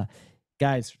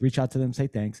 Guys, reach out to them, say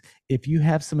thanks. If you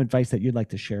have some advice that you'd like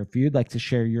to share, if you'd like to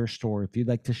share your story, if you'd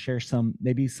like to share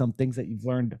maybe some things that you've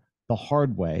learned the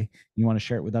hard way, you want to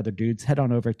share it with other dudes, head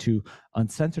on over to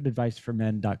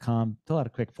uncensoredadviceformen.com, fill out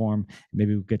a quick form, and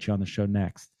maybe we'll get you on the show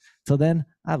next. Till then,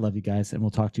 I love you guys, and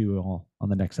we'll talk to you all on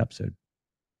the next episode.